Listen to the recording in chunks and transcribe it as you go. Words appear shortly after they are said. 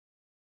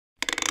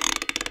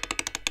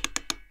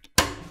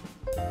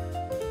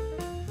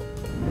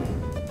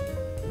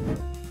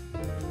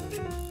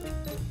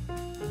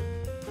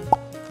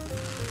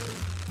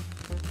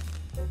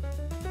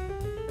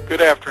Good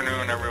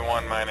afternoon,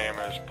 everyone. My name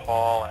is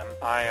Paul, and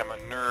I am a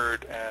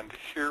nerd, and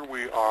here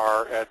we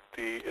are at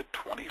the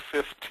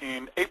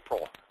 2015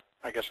 April,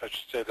 I guess I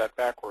should say that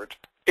backwards,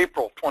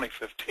 April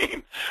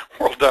 2015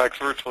 WorldDocs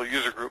Virtual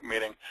User Group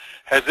meeting.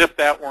 As if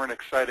that weren't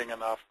exciting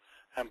enough,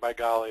 and by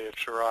golly, it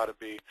sure ought to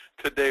be.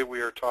 Today we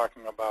are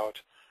talking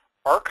about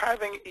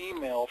archiving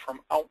email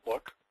from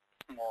Outlook,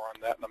 more on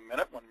that in a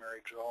minute when Mary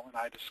Jo and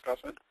I discuss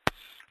it,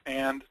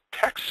 and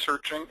text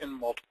searching in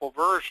multiple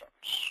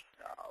versions.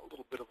 A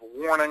little bit of a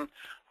warning,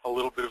 a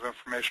little bit of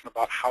information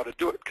about how to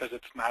do it, because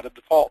it's not a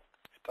default.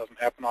 It doesn't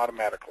happen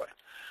automatically.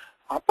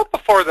 But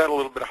before that, a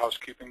little bit of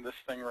housekeeping. This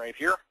thing right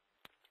here,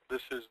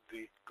 this is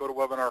the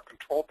GoToWebinar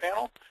control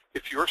panel.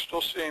 If you're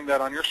still seeing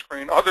that on your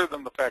screen, other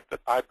than the fact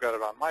that I've got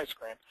it on my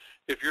screen,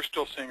 if you're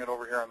still seeing it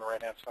over here on the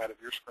right-hand side of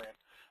your screen,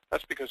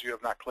 that's because you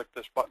have not clicked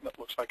this button that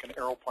looks like an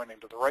arrow pointing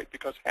to the right,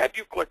 because had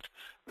you clicked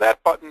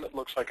that button that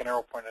looks like an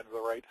arrow pointing to the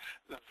right,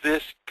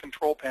 this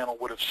control panel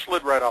would have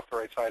slid right off the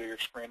right side of your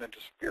screen and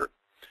disappeared.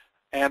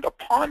 And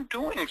upon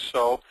doing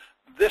so,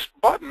 this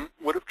button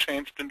would have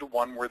changed into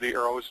one where the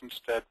arrows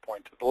instead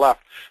point to the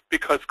left,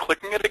 because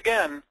clicking it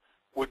again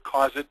would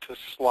cause it to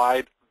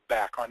slide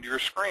back onto your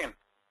screen.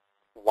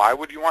 Why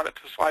would you want it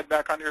to slide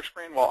back onto your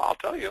screen? Well, I'll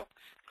tell you.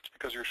 It's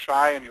because you're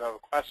shy and you have a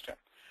question.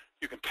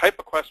 You can type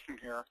a question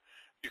here.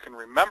 You can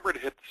remember to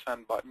hit the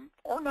send button,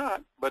 or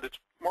not, but it's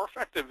more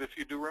effective if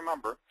you do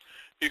remember.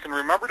 You can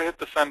remember to hit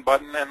the send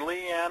button, and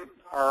Leanne,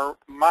 our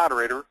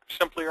moderator,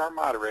 simply our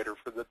moderator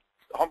for the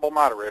humble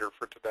moderator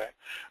for today,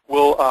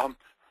 will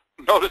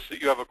notice that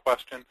you have a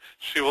question.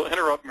 She will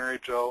interrupt Mary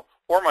Jo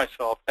or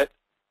myself at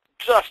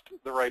just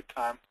the right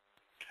time,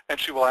 and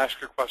she will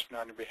ask your question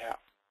on your behalf.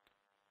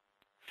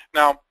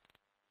 Now,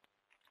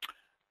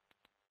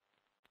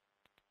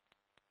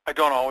 I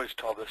don't always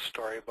tell this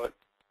story, but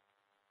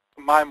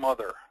my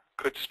mother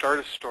could start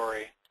a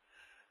story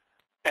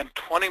and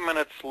 20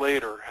 minutes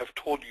later have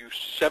told you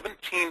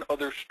 17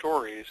 other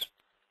stories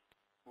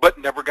but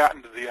never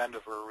gotten to the end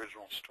of her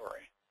original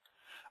story.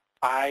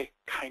 I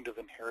kind of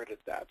inherited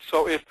that.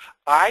 So if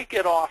I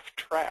get off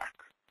track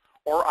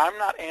or I'm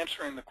not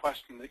answering the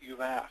question that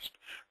you've asked,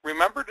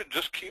 remember to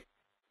just keep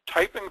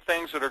typing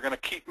things that are going to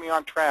keep me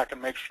on track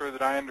and make sure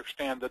that I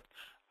understand that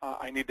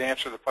I need to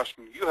answer the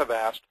question you have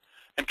asked,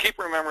 and keep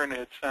remembering to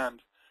hit send.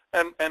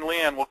 And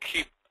Leanne will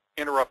keep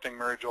interrupting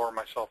Mary Jo or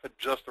myself at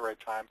just the right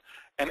time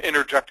and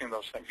interjecting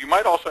those things. You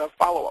might also have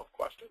follow-up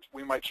questions.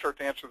 We might start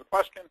to answer the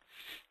question,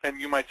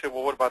 and you might say,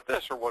 well, what about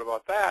this or what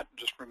about that?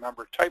 Just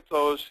remember, type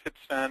those, hit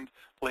send,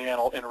 Leanne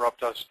will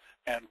interrupt us,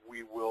 and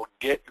we will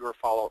get your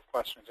follow-up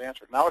questions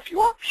answered. Now, if you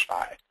are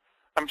shy,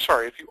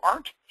 if you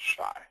aren't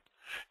shy,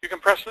 you can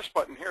press this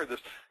button here,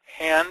 this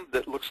hand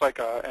that looks like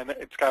and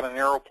it's got an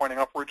arrow pointing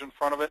upwards in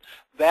front of it.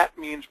 That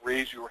means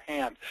raise your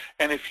hand.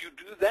 And if you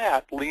do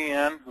that,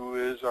 Leanne, who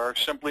is our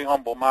simply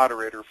humble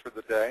moderator for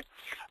the day,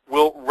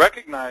 will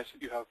recognize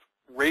that you have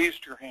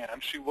raised your hand.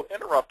 She will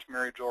interrupt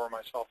Mary Jo or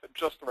myself at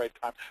just the right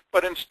time.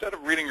 But instead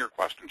of reading your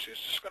question, she's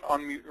just going to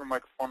unmute your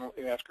microphone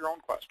and ask your own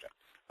question.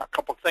 A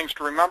couple of things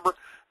to remember.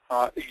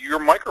 Your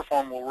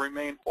microphone will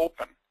remain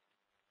open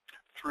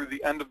through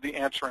the end of the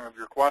answering of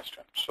your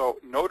question. So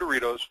no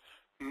Doritos,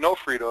 no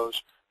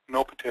Fritos,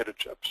 no potato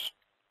chips.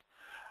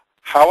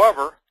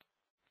 However,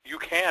 you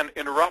can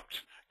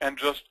interrupt and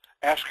just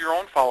ask your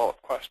own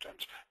follow-up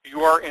questions.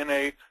 You are in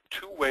a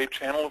two-way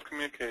channel of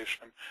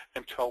communication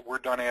until we're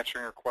done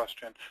answering your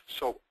question.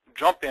 So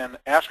jump in,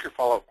 ask your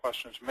follow-up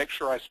questions, make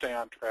sure I stay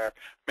on track,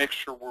 make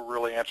sure we're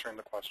really answering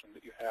the question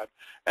that you had,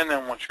 and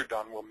then once you're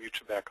done, we'll mute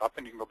you back up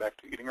and you can go back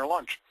to eating your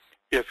lunch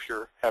if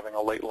you're having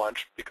a late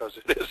lunch, because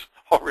it is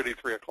already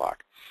 3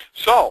 o'clock.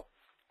 So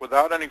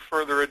without any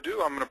further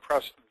ado, I'm going to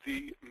press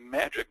the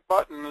magic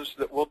buttons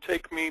that will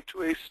take me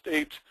to a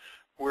state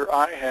where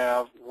I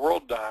have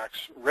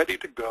WorldDocs ready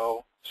to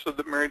go so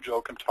that Mary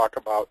Jo can talk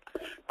about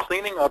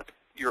cleaning up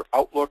your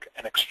Outlook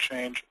and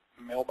Exchange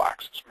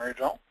mailboxes. Mary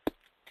Jo?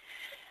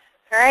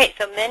 All right,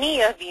 so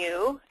many of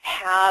you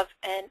have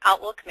an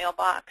Outlook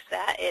mailbox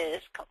that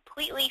is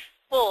completely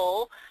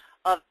full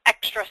of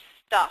extra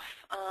stuff.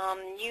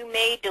 You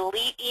may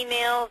delete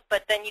emails,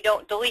 but then you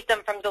don't delete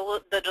them from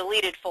the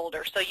deleted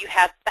folder. So you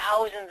have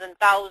thousands and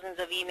thousands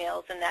of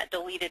emails in that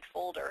deleted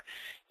folder.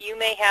 You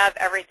may have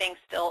everything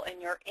still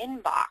in your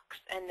inbox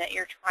and that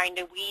you're trying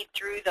to weed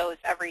through those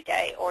every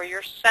day, or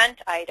your sent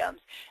items,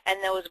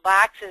 and those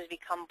boxes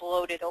become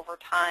bloated over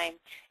time.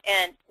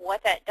 And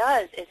what that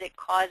does is it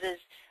causes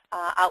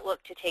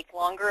Outlook to take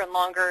longer and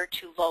longer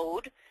to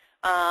load.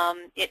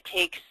 It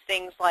takes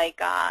things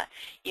like,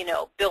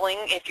 billing.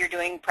 If you're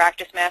doing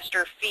practice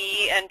master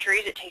fee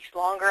entries, it takes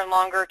longer and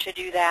longer to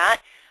do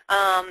that.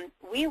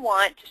 We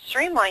want to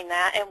streamline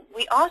that, and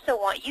we also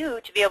want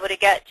you to be able to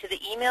get to the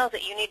emails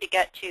that you need to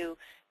get to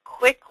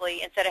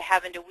quickly instead of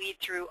having to weed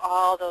through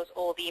all those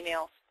old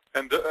emails.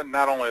 And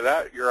not only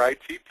that, your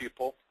IT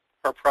people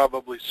are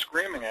probably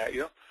screaming at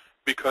you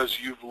because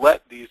you've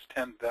let these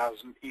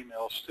 10,000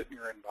 emails sit in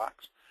your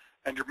inbox,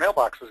 and your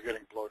mailbox is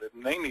getting bloated,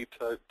 and they need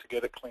to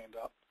get it cleaned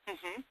up.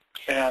 Mm-hmm.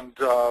 And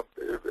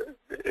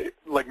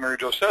like Mary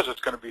Jo says,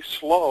 it's going to be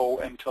slow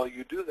until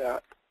you do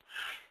that.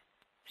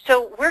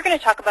 So we're going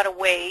to talk about a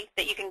way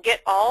that you can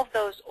get all of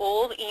those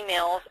old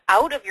emails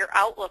out of your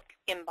Outlook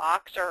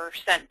inbox or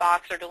sent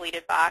box or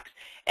deleted box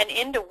and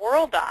into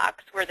World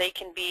Docs where they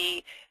can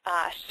be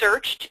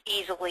searched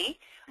easily.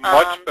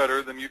 Much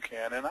better than you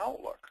can in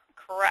Outlook.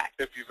 Correct.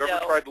 If you've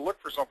ever tried to look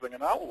for something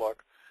in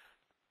Outlook,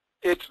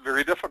 it's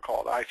very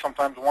difficult. I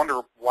sometimes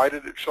wonder, why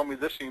did it show me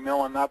this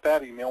email and not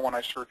that email when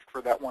I searched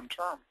for that one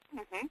term?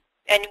 Mm-hmm.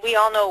 And we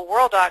all know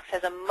World Docs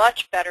has a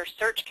much better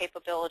search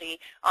capability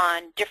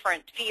on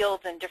different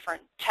fields and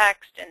different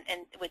text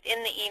and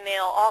within the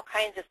email, all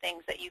kinds of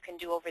things that you can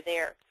do over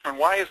there. And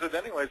why is it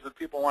anyways that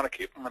people want to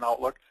keep them in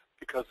Outlook?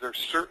 Because they're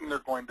certain they're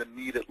going to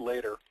need it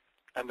later,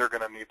 and they're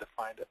going to need to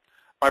find it.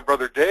 My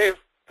brother Dave,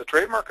 the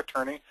trademark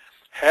attorney,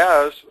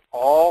 has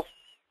all,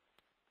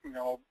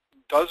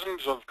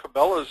 dozens of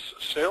Cabela's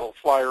sale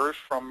flyers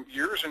from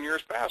years and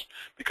years past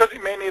because he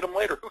may need them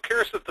later. Who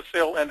cares that the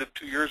sale ended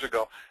 2 years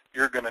ago?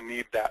 You're going to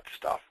need that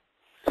stuff.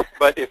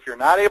 But if you're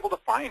not able to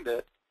find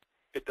it,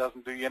 it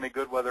doesn't do you any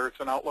good whether it's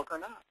in Outlook or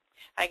not.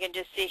 I can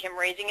just see him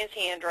raising his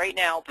hand right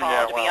now, Paul,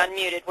 Yeah, to be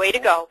unmuted. Way to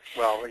go.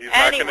 Well, he's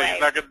anyway,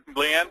 not going to,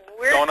 Leanne,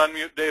 don't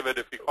unmute David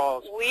if he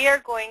calls. We are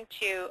going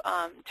to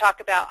talk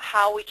about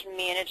how we can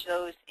manage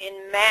those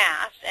in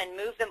mass and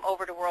move them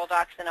over to World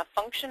Docs in a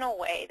functional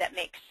way that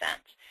makes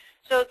sense.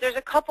 So there's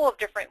a couple of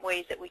different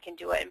ways that we can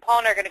do it, and Paul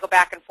and I are going to go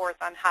back and forth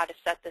on how to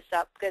set this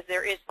up because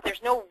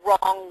there's no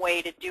wrong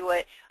way to do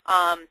it,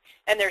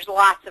 and there's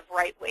lots of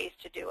right ways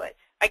to do it.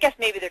 I guess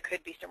maybe there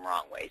could be some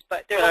wrong ways,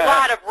 but there's a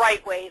lot of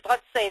right ways.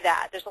 Let's say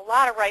that. There's a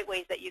lot of right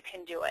ways that you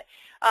can do it.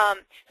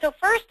 So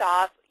first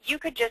off, you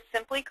could just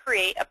simply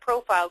create a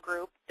profile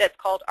group that's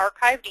called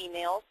Archived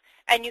Emails,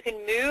 and you can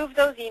move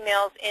those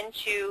emails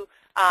into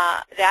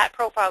that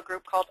profile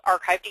group called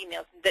Archived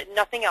Emails.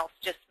 Nothing else,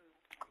 just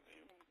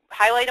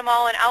highlight them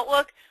all in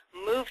Outlook,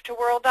 move to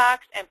World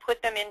Docs, and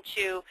put them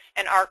into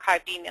an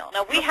archived email.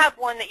 Now, we have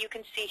one that you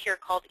can see here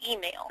called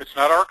Email. It's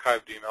not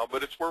archived email,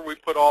 but it's where we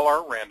put all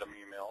our random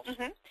emails.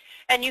 Mm-hmm.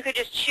 And you could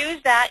just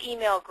choose that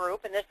email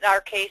group. In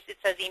our case, it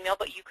says Email,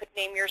 but you could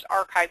name yours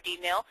Archived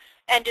Email,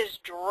 and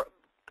just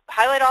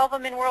highlight all of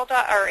them in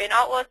in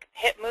Outlook,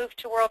 hit Move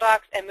to World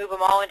Docs, and move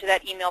them all into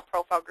that email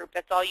profile group.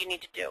 That's all you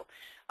need to do.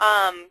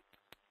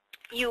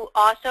 You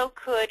also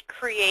could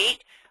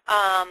create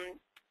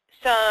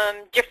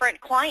some different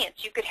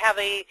clients. You could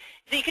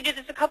do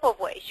this a couple of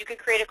ways. You could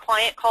create a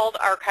client called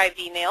Archived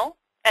Email,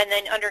 and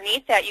then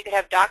underneath that you could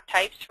have doc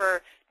types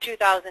for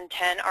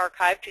 2010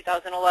 archive,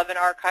 2011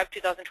 archive,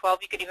 2012.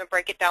 You could even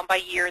break it down by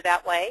year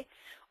that way.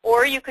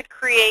 Or you could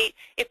create,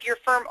 if your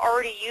firm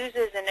already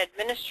uses an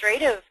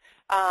administrative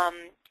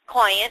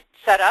client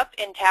set up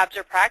in Tabs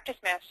or Practice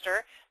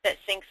Master that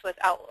syncs with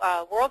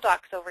World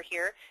Docs over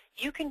here,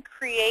 you can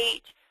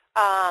create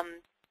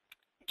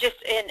just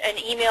an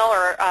email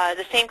or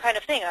the same kind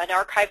of thing, an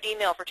archived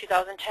email for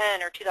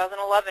 2010 or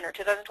 2011 or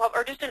 2012,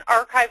 or just an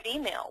archived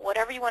email,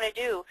 whatever you want to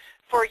do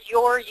for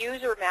your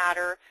user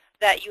matter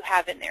that you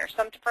have in there.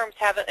 Some firms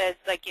have it as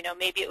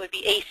maybe it would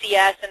be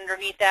ACS, and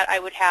underneath that I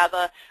would have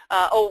a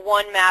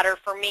 01 matter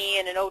for me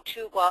and an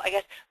 02. Well, I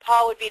guess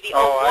Paul would be the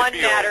 01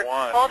 matter.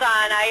 01. Hold on,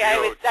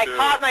 I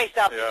caught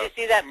myself. Yeah. Did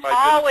you see that?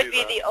 Paul would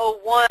be the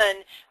 01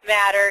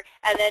 matter,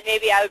 and then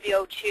maybe I would be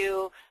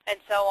 02, and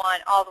so on,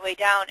 all the way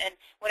down. And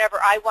whenever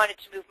I wanted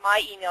to move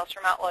my emails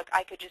from Outlook,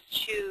 I could just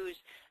choose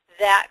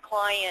that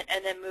client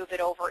and then move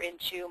it over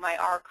into my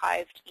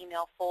archived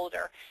email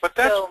folder. But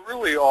that's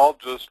really all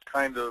just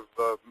kind of,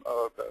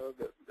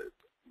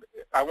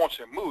 I won't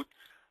say moot.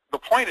 The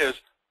point is,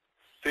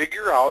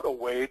 figure out a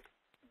way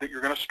that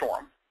you're going to store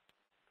them,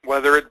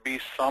 whether it be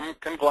some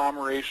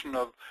conglomeration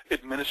of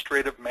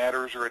administrative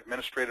matters or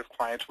administrative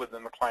clients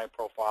within the client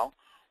profile,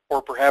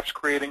 or perhaps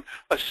creating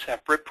a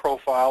separate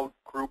profile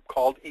group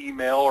called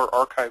Email or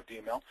Archived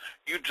Email.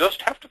 You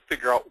just have to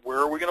figure out where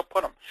are we going to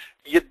put them.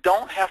 You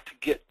don't have to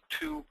get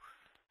too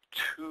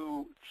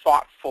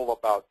thoughtful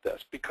about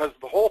this, because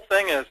the whole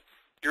thing is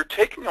you're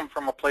taking them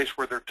from a place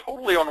where they're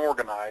totally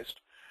unorganized.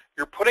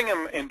 You're putting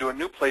them into a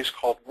new place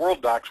called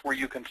World Docs where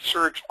you can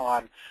search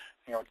on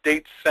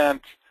date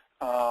sent,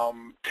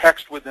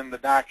 text within the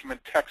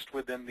document, text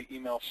within the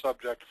email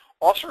subject,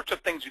 all sorts of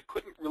things you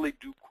couldn't really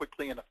do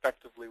quickly and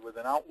effectively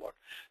within Outlook.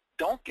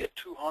 Don't get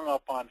too hung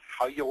up on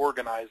how you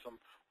organize them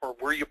or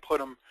where you put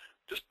them.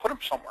 Just put them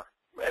somewhere.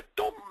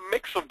 Don't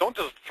mix them. Don't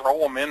just throw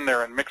them in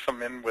there and mix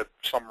them in with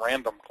some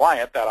random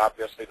client. That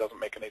obviously doesn't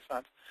make any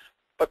sense.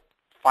 But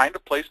find a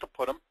place to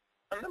put them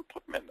and then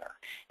put them in there.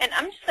 And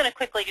I'm just going to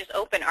quickly just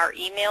open our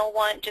email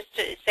one just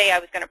to say I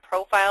was going to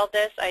profile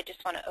this. I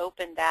just want to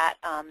open that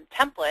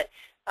template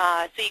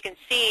so you can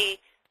see.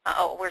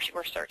 Oh,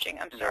 we're searching.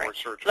 I'm sorry. Yeah, we're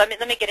searching.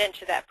 Let me get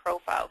into that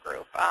profile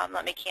group.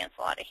 Let me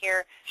cancel out of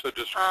here. So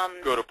just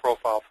go to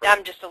profile.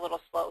 I'm just a little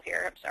slow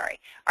here. I'm sorry.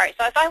 All right.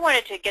 So if I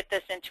wanted to get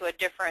this into a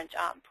different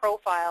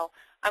profile,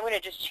 I'm going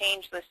to just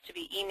change this to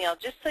be email,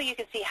 just so you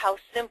can see how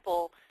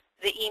simple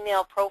the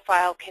email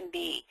profile can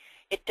be.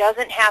 It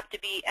doesn't have to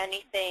be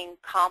anything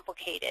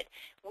complicated.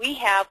 We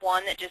have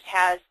one that just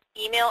has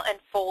email and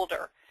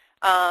folder.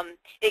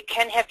 It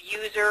can have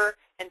user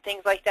and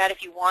things like that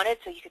if you wanted,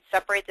 so you could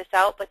separate this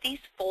out. But these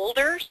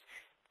folders,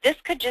 this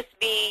could just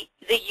be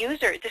the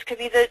user. This could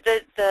be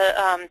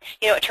the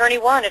attorney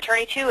 1,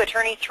 attorney 2,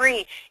 attorney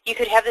 3. You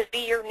could have this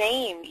be your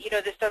name.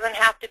 This doesn't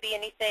have to be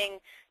anything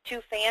too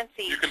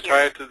fancy. You can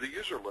tie it to the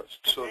user list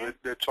so that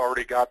it's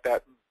already got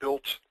that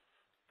built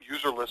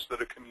user list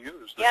that it can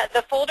use. Yeah,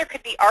 the folder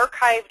could be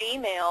archived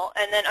email,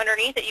 and then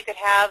underneath it you could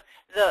have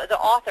the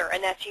author,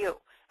 and that's you.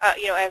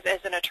 As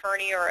an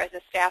attorney or as a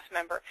staff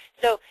member.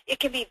 So it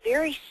can be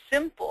very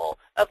simple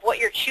of what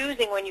you're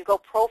choosing when you go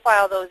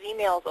profile those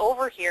emails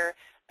over here.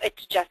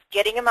 It's just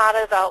getting them out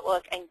of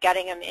Outlook and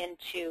getting them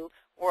into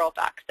World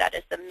Docs. That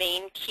is the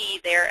main key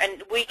there.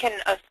 And we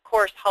can, of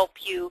course, help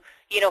you,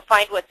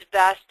 find what's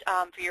best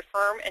for your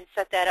firm and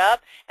set that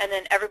up. And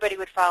then everybody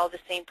would follow the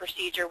same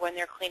procedure when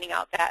they're cleaning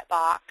out that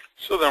box.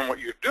 So then what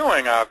you're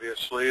doing,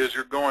 obviously, is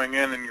you're going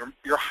in and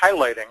you're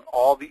highlighting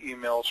all the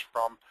emails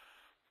from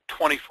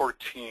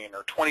 2014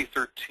 or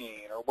 2013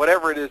 or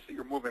whatever it is that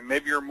you're moving.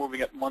 Maybe you're moving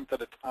it month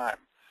at a time.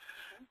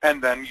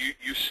 And then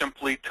you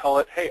simply tell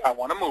it, hey, I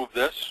want to move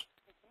this,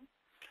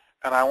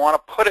 and I want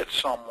to put it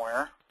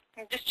somewhere.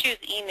 And just choose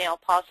email,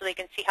 Paul, so they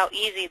can see how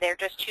easy they're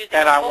just choosing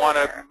and a I folder.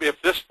 want to,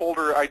 if this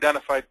folder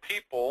identified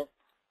people,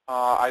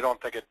 I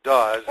don't think it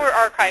does. Or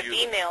archived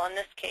email in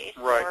this case.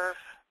 Right. Or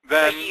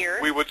then a year.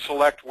 we would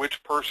select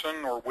which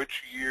person or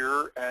which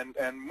year and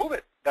move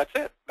it. That's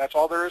it. That's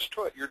all there is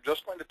to it. You're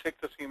just going to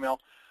take this email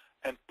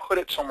and put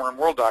it somewhere in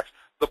World Docs.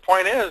 The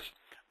point is,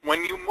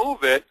 when you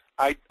move it,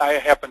 I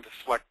happen to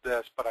select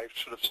this, but I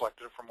should have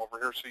selected it from over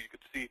here so you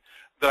could see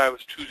that I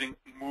was choosing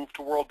Move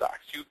to World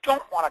Docs. You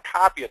don't want to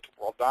copy it to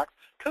World Docs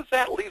because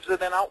that leaves it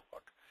in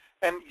Outlook.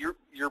 And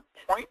your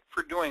point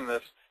for doing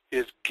this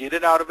is get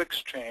it out of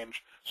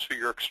Exchange so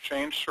your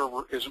Exchange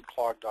server isn't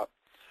clogged up.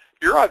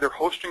 You're either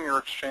hosting your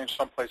Exchange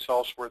someplace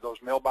else where those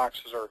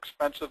mailboxes are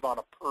expensive on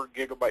a per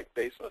gigabyte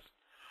basis,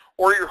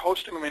 or you're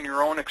hosting them in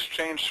your own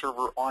Exchange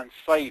server on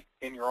site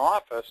in your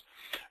office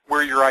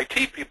where your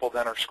IT people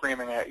then are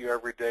screaming at you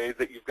every day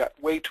that you've got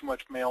way too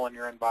much mail in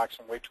your inbox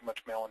and way too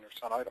much mail in your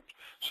sent items.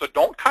 So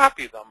don't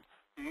copy them,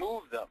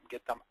 move them,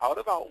 get them out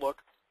of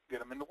Outlook, get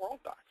them into World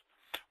Docs.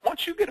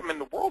 Once you get them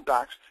into World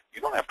Docs,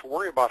 you don't have to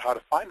worry about how to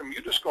find them.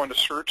 You just go into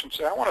search and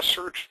say, I want to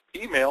search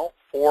email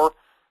for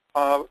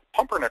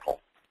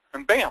pumpernickel.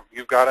 And bam,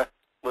 you've got a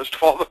list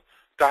of all the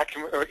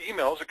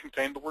emails that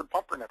contain the word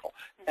pumpernickel.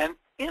 And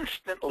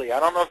instantly, I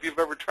don't know if you've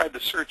ever tried to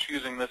search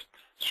using this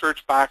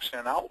search box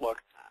in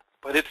Outlook,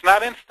 but it's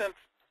not instant,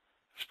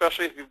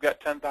 especially if you've got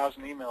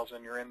 10,000 emails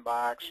in your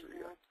inbox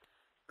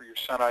or your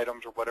sent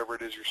items or whatever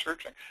it is you're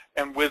searching.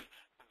 And with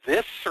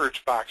this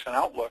search box in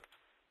Outlook,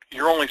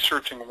 you're only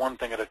searching one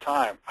thing at a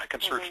time. I can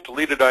search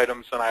deleted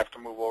items, then I have to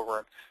move over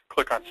and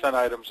click on sent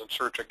items and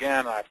search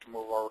again. I have to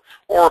move over.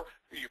 Or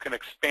you can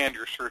expand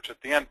your search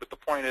at the end, but the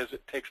point is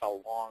it takes a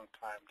long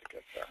time to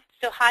get there.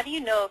 So how do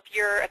you know if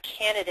you're a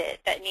candidate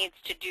that needs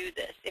to do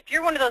this? If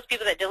you're one of those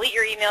people that delete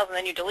your emails and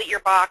then you delete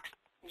your box,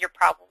 you're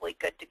probably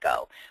good to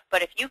go.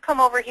 But if you come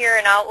over here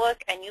in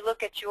Outlook and you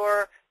look at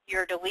your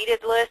deleted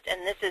list,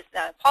 and this is,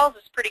 Paul's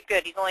is pretty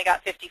good, he's only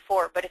got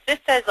 54, but if this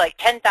says like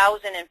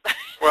 10,000 and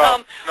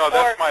well, no,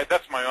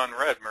 that's my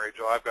unread, Mary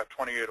Jo. I've got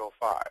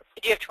 2805.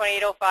 Do you have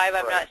 2805?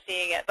 I'm not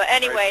seeing it. But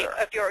anyway,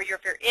 Right if your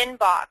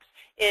inbox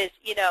is,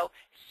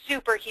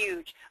 super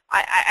huge,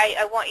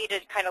 I want you to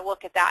kind of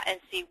look at that and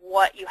see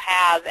what you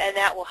have, and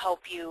that will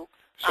help you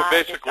So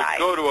basically, decide.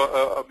 go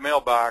to a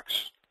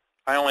mailbox.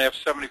 I only have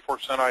 74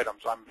 sent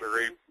items. I'm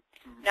very...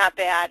 Not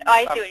bad. Oh,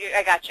 I see.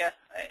 I got you.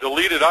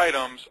 Deleted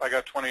items, I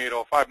got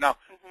 2805. Now,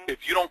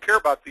 if you don't care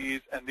about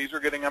these and these are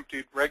getting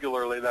emptied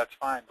regularly, that's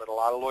fine. But a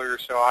lot of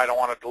lawyers say, oh, I don't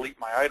want to delete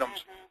my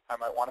items. I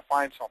might want to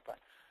find something.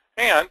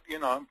 And,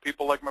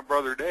 people like my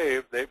brother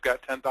Dave, they've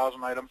got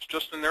 10,000 items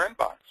just in their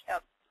inbox.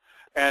 Yep.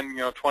 And,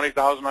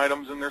 20,000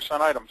 items in their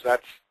sent items.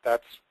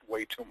 That's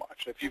way too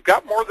much. If you've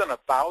got more than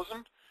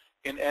 1,000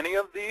 in any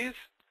of these,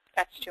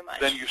 that's too much.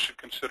 Then you should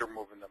consider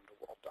moving them to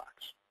World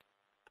Docs.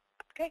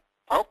 Okay.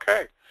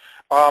 Okay.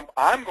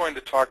 I'm going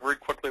to talk very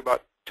quickly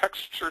about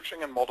text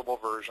searching and multiple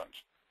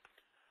versions.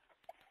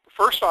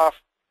 First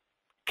off,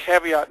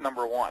 caveat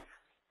number one.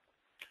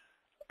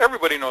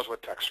 Everybody knows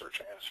what text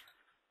searching is.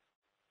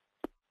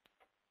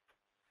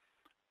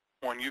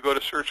 When you go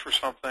to search for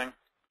something,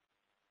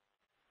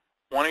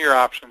 one of your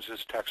options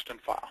is text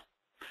and file.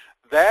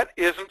 That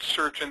isn't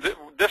searching,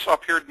 this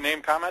up here,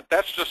 name comment,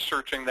 that's just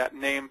searching that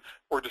name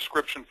or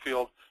description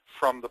field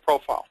from the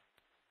profile.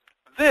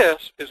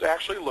 This is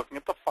actually looking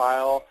at the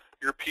file,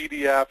 your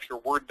PDF, your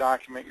Word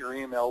document, your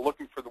email,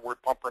 looking for the word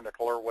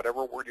pumpernickel or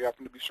whatever word you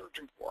happen to be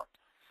searching for.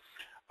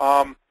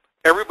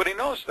 Everybody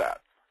knows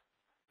that.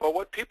 But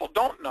what people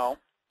don't know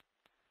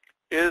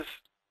is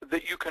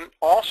that you can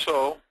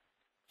also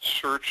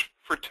search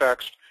for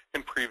text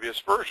in previous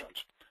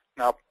versions.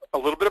 Now, a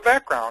little bit of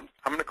background.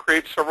 I'm going to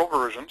create several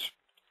versions.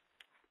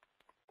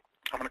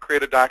 I'm going to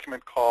create a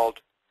document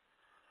called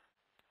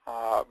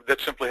that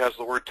simply has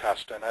the word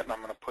test in it, and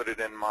I'm going to put it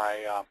in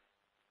my,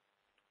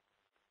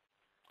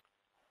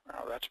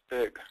 oh, that's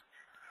big.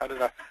 How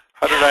did I,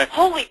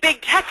 Holy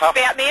big text,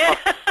 Batman.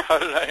 how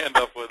did I end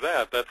up with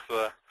that?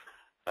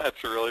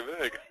 That's really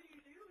big.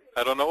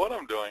 I don't know what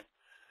I'm doing.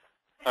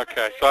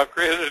 Okay, so I've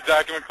created a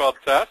document called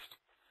test,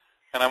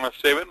 and I'm going to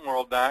save it in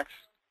World Docs,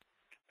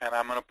 and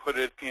I'm going to put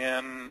it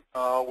in,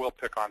 we'll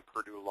pick on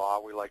Purdue Law.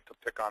 We like to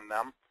pick on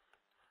them.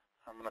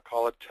 I'm going to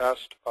call it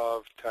test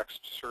of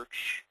text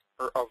search,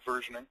 or of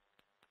versioning.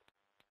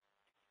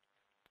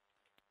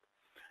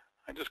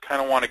 I just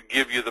kind of want to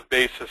give you the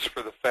basis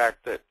for the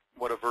fact that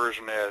what a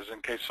version is,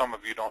 in case some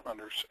of you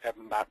have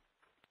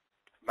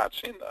not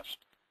seen this.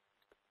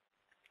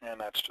 And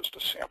that's just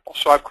a sample.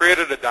 So I've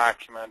created a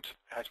document.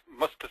 I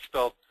must have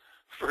spelled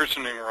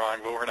versioning wrong,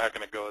 but we're not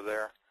going to go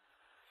there.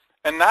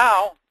 And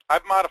now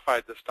I've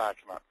modified this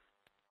document.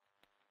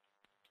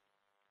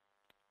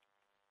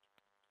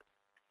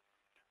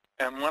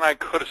 And when I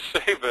go to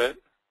save it,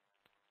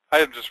 I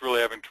am just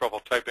really having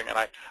trouble typing, and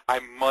I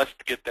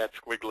must get that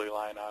squiggly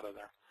line out of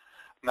there.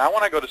 Now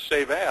when I go to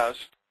save as,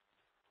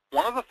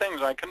 one of the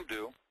things I can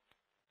do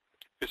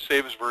is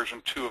save as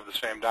version 2 of the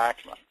same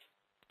document.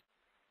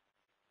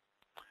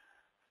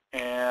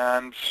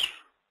 And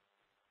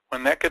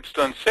when that gets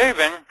done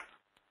saving,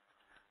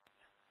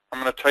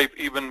 I'm going to type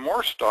even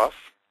more stuff,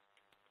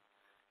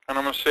 and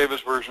I'm going to save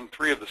as version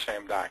 3 of the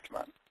same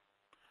document.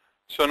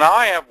 So now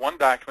I have one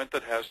document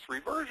that has 3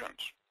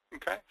 versions.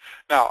 Okay.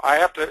 Now I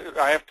have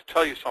to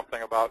tell you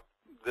something about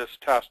this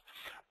test.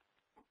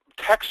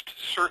 Text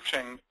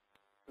searching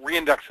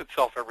reindexes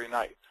itself every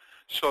night.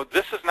 So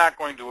this is not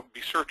going to be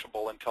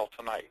searchable until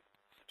tonight.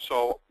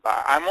 So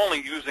I'm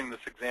only using this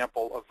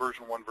example of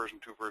version 1, version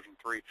 2, version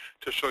 3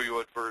 to show you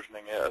what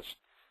versioning is.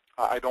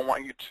 I don't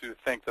want you to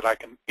think that I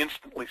can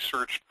instantly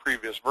search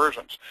previous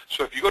versions.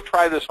 So if you go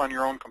try this on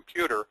your own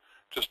computer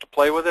just to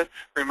play with it,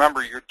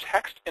 remember your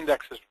text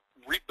indexes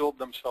rebuild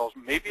themselves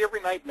maybe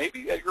every night,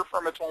 maybe at your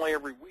firm it's only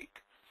every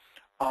week.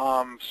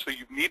 So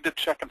you need to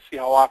check and see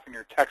how often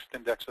your text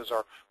indexes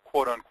are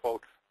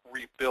quote-unquote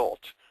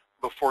rebuilt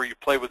before you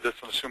play with this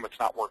and assume it's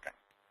not working.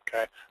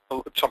 Okay,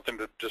 it's something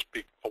to just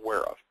be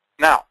aware of.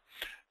 Now,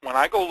 when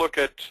I go look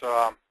at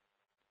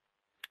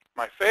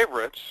my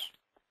favorites,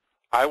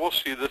 I will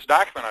see this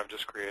document I've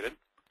just created,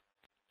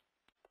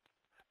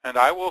 and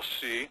I will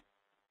see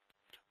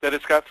that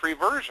it's got 3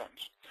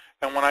 versions.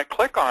 And when I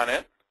click on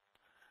it,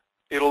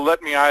 it'll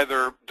let me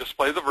either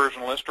display the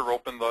version list or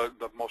open the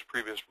most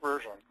previous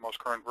version, most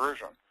current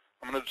version.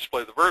 I'm going to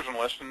display the version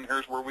list, and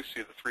here's where we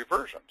see the 3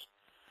 versions.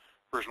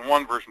 Version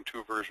 1, version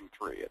 2, version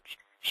 3. It's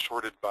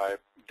sorted by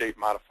date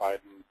modified,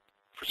 and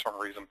for some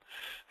reason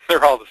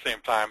they're all the same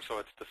time, so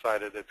it's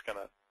decided it's going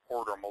to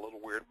order them a little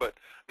weird. But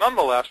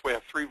nonetheless, we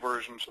have 3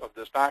 versions of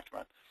this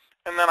document.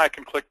 And then I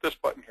can click this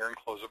button here and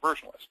close the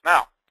version list.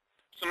 Now,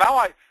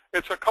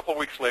 it's a couple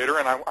weeks later,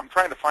 and I'm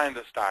trying to find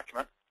this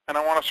document, and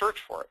I want to search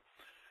for it.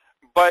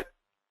 But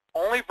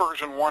only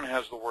version 1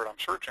 has the word I'm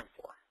searching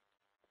for.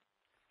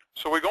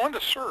 So we go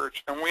into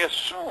search, and we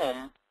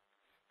assume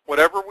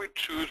whatever we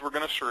choose we're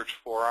going to search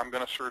for. I'm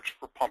going to search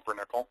for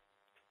pumpernickel.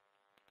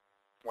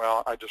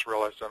 Well, I just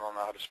realized I don't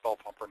know how to spell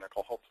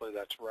pumpernickel. Hopefully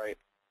that's right.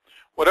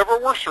 Whatever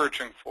we're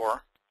searching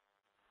for,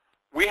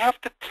 we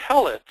have to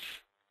tell it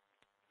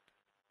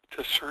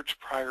to search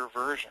prior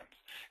versions.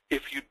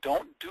 If you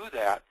don't do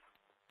that,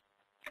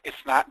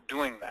 it's not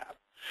doing that.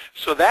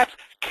 So that's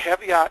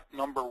caveat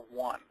number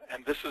 1.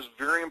 And this is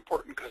very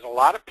important because a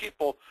lot of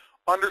people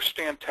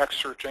understand text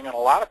searching and a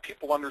lot of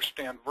people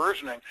understand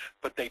versioning,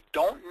 but they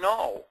don't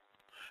know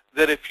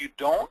that if you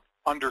don't,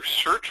 under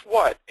search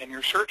what in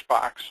your search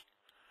box,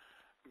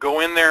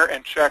 go in there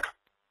and check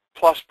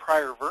plus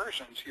prior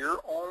versions, you're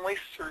only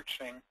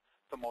searching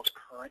the most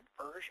current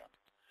version.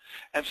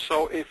 And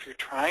so if you're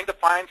trying to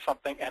find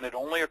something and it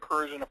only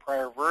occurs in a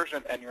prior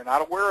version and you're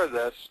not aware of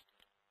this,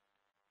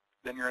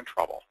 then you're in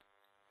trouble.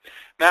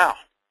 Now,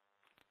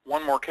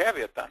 one more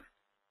caveat then.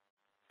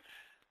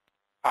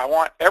 I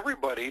want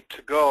everybody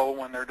to go,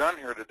 when they're done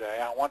here today,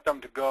 I want them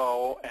to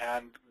go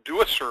and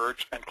do a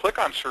search and click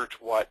on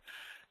search what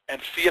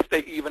and see if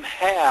they even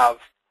have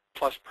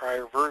plus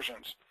prior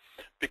versions.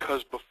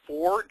 Because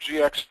before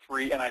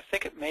GX3, and I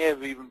think it may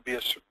have even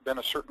been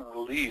a certain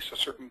release,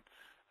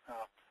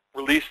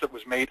 release that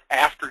was made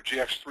after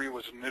GX3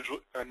 was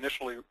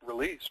initially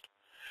released.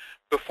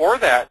 Before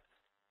that,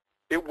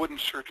 it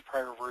wouldn't search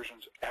prior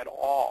versions at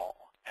all.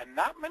 And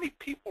not many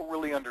people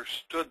really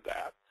understood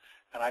that.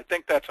 And I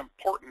think that's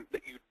important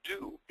that you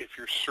do. If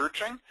you're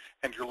searching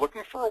and you're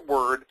looking for a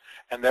word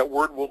and that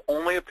word will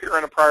only appear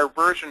in a prior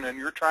version and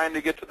you're trying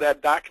to get to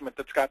that document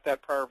that's got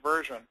that prior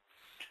version,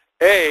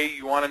 A,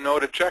 you want to know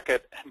to check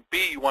it, and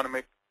B, you want to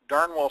make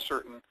darn well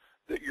certain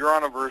that you're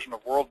on a version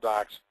of World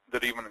Docs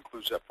that even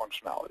includes that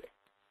functionality.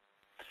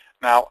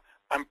 Now,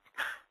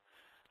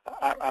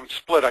 I'm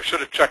split. I should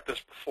have checked this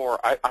before.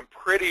 I'm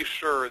pretty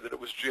sure that it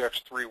was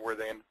GX3 where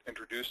they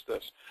introduced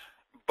this.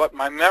 But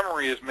my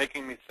memory is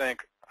making me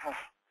think,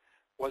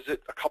 was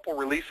it a couple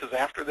releases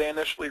after they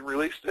initially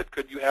released it?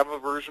 Could you have a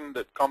version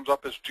that comes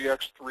up as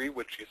GX3,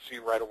 which you see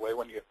right away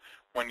when you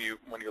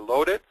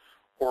load it,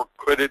 or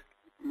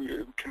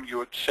can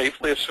you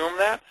safely assume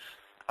that?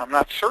 I'm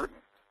not certain.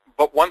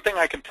 But one thing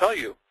I can tell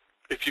you,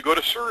 if you go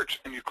to search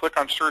and you click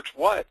on search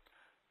what,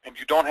 and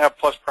you don't have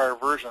plus prior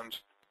versions,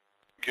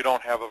 you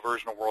don't have a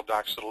version of World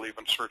Docs that'll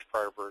even search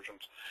prior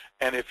versions.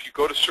 And if you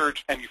go to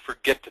search and you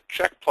forget to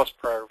check plus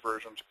prior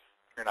versions,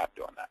 you're not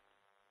doing that.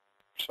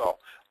 So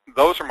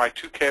those are my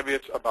two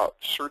caveats about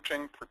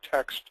searching for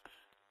text.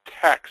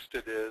 Text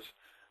it is.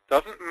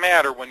 Doesn't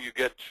matter when you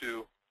get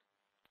to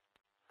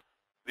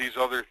these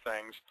other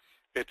things.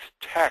 It's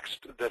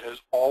text that has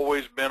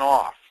always been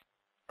off,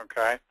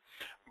 okay?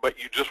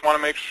 But you just want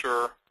to make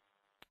sure,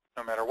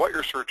 no matter what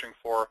you're searching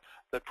for,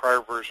 that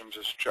prior versions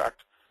is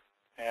checked,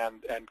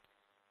 and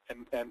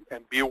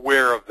be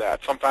aware of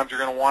that. Sometimes you're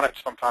going to want it,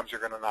 sometimes you're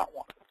going to not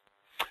want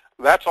it.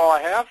 That's all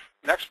I have.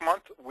 Next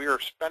month, we are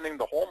spending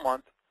the whole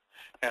month,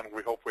 and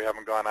we hope we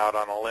haven't gone out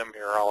on a limb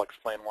here. I'll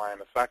explain why in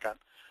a second.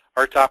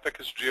 Our topic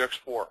is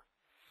GX4.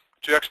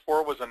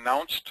 GX4 was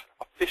announced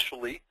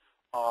officially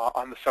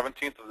on the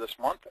 17th of this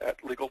month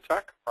at Legal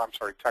Tech, or I'm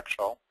sorry, Tech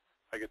Show.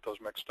 I get those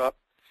mixed up.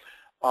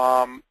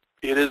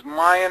 It is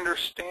my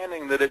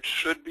understanding that it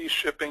should be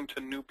shipping to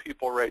new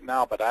people right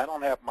now, but I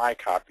don't have my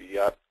copy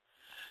yet.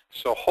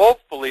 So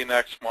hopefully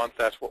next month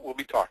that's what we'll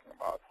be talking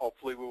about.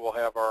 Hopefully we will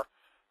have our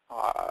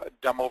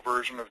demo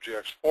version of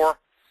GX4.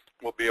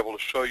 We'll be able to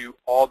show you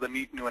all the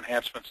neat new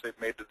enhancements they've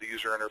made to the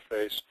user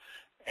interface,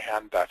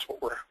 and that's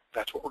what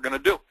we're going to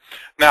do.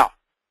 Now,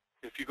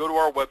 if you go to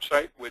our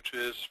website, which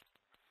is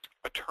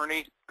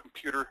Attorney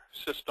Computer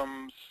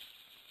Systems,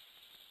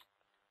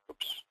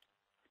 oops,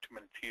 too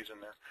many T's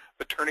in there,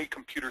 Attorney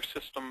Computer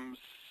Systems,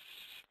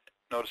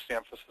 notice the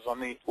emphasis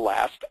on the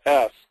last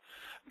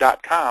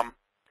S.com,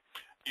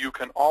 you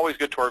can always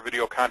get to our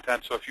video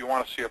content. So if you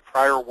want to see a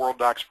prior World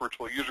Docs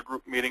virtual user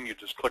group meeting, you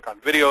just click on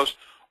videos.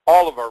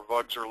 All of our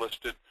VUGs are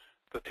listed.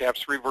 The tab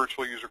 3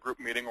 virtual user group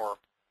meeting, or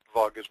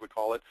VUG as we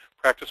call it,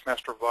 Practice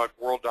Master VUG,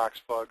 World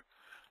Docs VUG.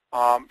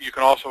 You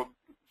can also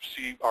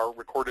see our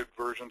recorded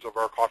versions of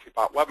our Coffee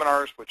Pot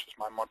webinars, which is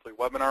my monthly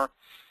webinar,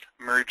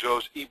 Mary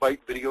Jo's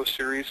e-bite video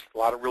series, a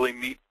lot of really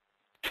neat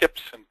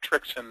tips and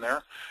tricks in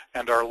there,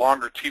 and our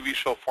longer TV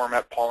show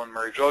format, Paul and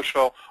Mary Jo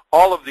Show.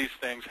 All of these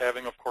things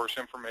having, of course,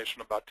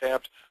 information about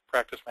tabs,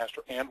 Practice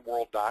Master, and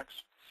World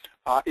Docs.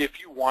 If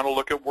you want to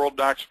look at World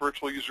Docs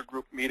virtual user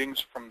group meetings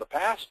from the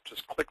past,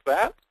 just click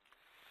that.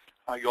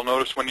 You'll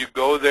notice when you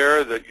go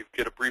there that you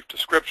get a brief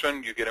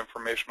description, you get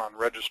information on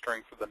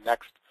registering for the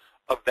next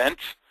event.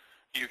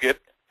 You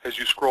get, as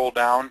you scroll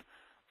down,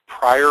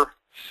 prior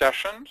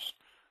sessions.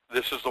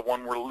 This is the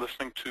one we're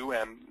listening to,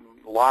 and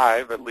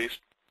live, at least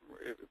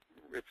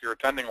if you're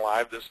attending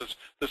live, this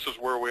is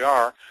where we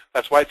are.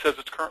 That's why it says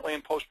it's currently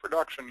in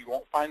post-production. You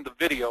won't find the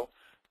video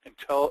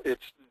until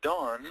it's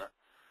done.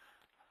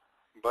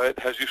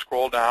 But as you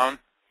scroll down,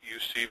 you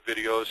see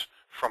videos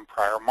from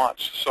prior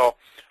months. So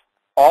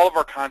all of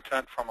our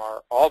content from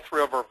all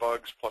three of our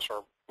VUGs, plus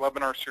our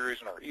webinar series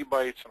and our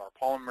e-bites and our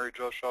Paul and Mary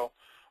Jo Show,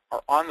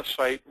 are on the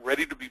site,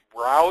 ready to be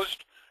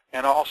browsed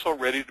and also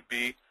ready to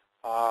be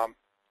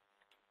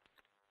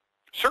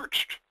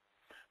searched.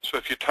 So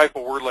if you type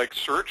a word like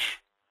search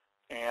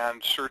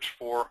and search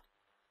for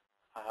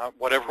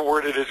whatever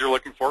word it is you're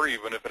looking for,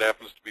 even if it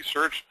happens to be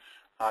search,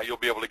 you'll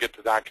be able to get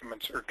to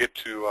documents or get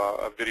to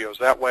videos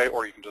that way,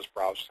 or you can just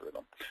browse through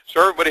them.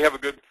 So everybody have a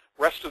good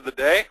rest of the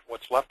day,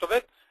 what's left of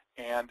it,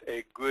 and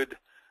a good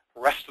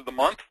rest of the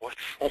month,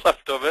 what's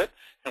left of it,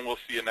 and we'll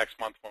see you next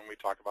month when we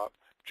talk about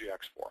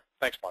GX4.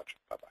 Thanks much.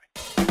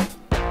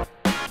 Bye-bye.